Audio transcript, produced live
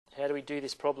How do we do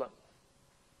this problem?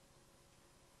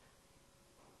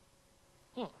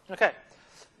 Okay.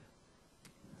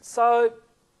 So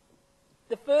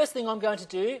the first thing I'm going to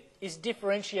do is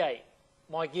differentiate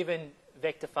my given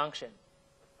vector function.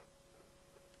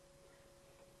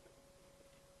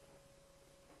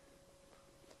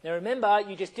 Now remember,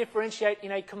 you just differentiate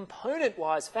in a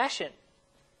component-wise fashion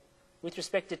with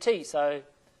respect to t. So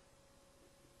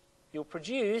you'll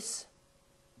produce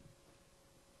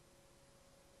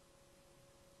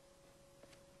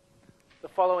the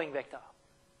following vector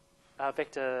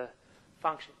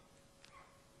function.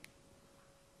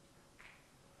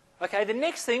 Okay, the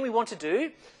next thing we want to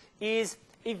do is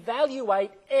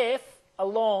evaluate f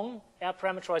along our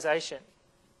parameterization.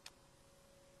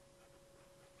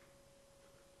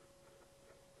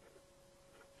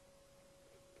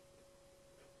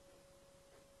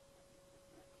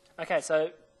 Okay, so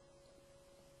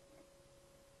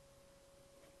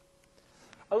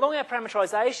along our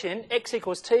parameterization, x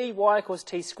equals t, y equals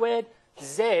t squared,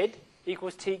 z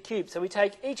equals t cubed. So we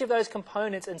take each of those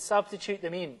components and substitute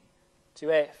them in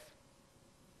to f.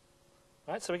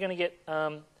 Right, so we're going to get, what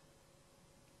are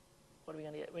we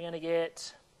going to get? We're going to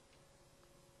get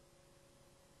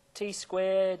t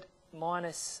squared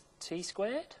minus t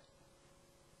squared.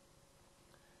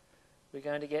 We're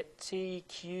going to get t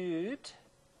cubed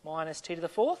minus t to the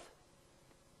fourth.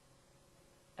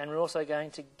 And we're also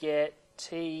going to get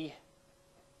t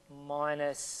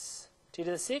minus t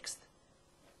to the sixth.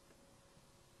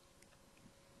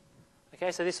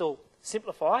 Okay, so this will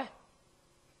simplify.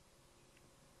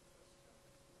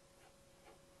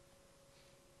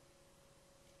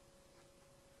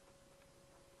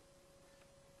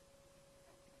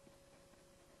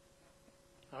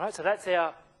 All right, so that's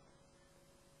our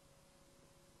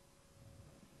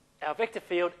vector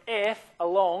field f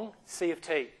along C of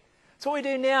t. So what we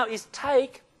do now is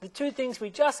take the two things we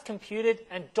just computed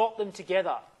and dot them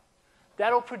together.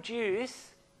 That'll produce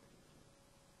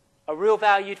a real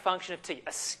valued function of t,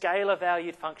 a scalar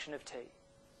valued function of t,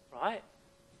 right?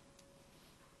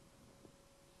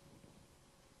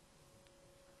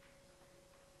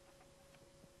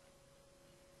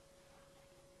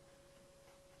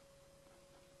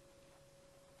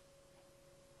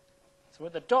 So we're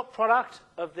the dot product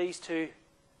of these two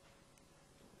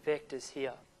vectors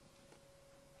here.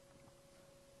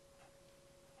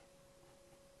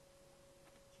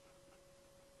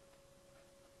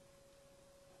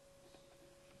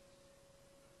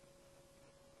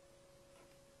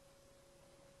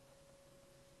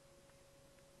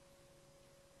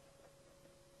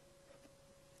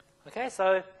 Okay,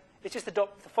 so it's just the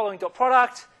following dot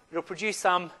product. It'll produce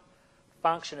some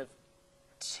function of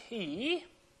t.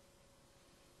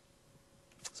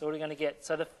 So what are we going to get?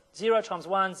 So the 0 times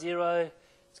 1, 0.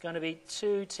 It's going to be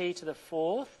 2t to the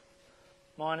fourth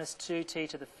minus 2t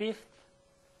to the fifth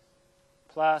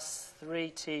plus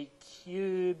 3t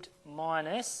cubed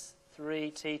minus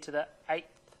 3t to the eighth.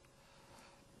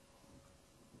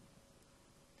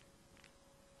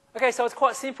 Okay, so it's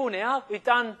quite simple now. We've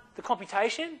done the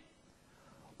computation.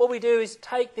 What we do is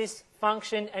take this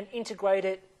function and integrate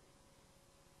it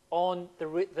on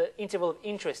the interval of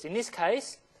interest. In this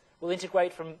case, we'll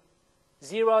integrate from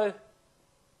 0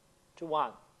 to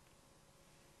 1.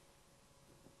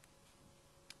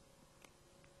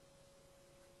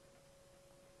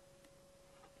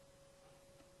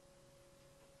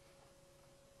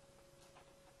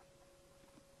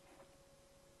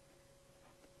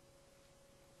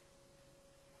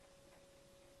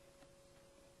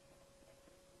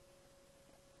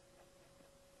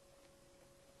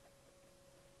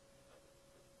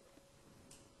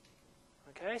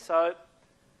 Okay, so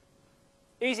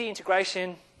easy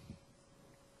integration.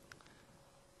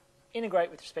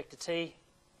 Integrate with respect to t.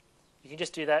 You can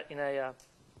just do that in a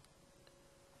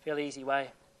fairly easy way.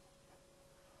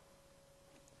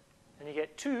 And you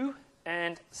get 2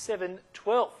 and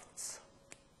 7/12.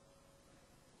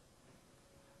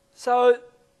 So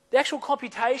the actual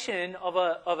computation of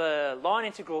a line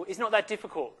integral is not that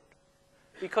difficult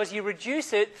because you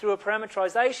reduce it through a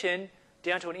parameterization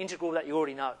down to an integral that you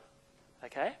already know.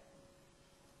 Okay?